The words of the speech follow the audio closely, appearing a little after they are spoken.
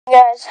Hey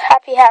guys,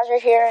 Happy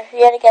Hazard here,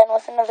 yet again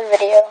with another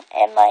video,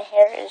 and my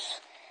hair is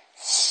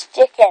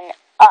sticking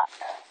up.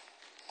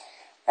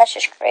 That's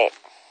just great.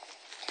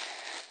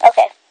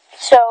 Okay,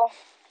 so,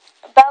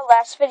 about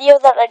last video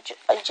that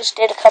I just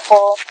did a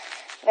couple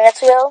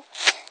minutes ago,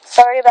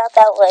 sorry about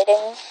that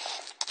lighting.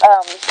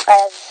 I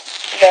have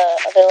the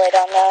other light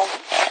on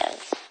now, and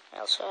I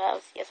also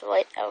have the other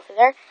light over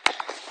there.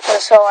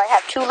 So I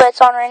have two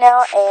lights on right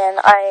now, and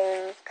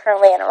I'm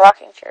currently in a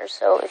rocking chair,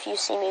 so if you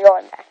see me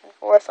going back and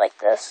forth like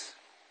this,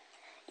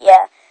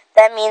 yeah,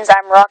 that means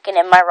I'm rocking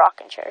in my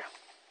rocking chair.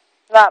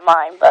 Not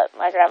mine, but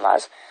my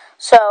grandma's.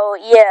 So,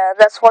 yeah,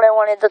 that's what I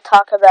wanted to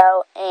talk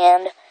about,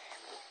 and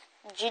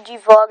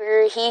GG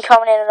Vlogger, he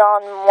commented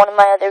on one of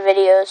my other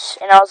videos,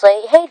 and I was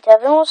like, hey,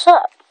 Devin, what's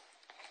up?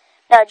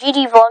 Now,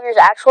 GG Vlogger's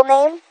actual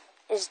name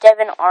is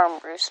Devin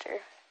Armbruster.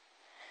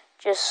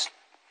 Just,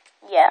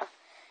 yeah.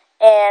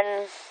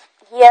 And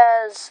he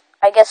has,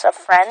 I guess, a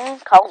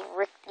friend called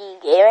Ricky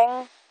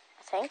Gaming,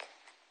 I think.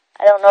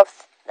 I don't know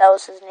if that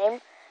was his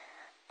name,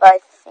 but I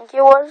think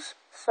it was.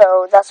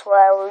 So that's what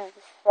I would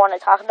want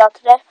to talk about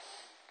today.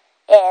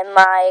 And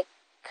my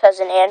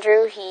cousin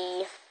Andrew,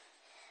 he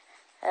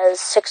has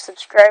 6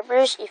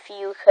 subscribers. If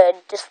you could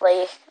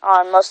dislike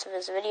on most of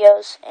his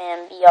videos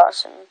and be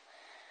awesome.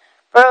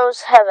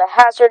 Bros, have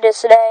a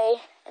hazardous day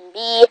and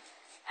be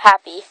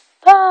happy.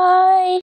 Bye!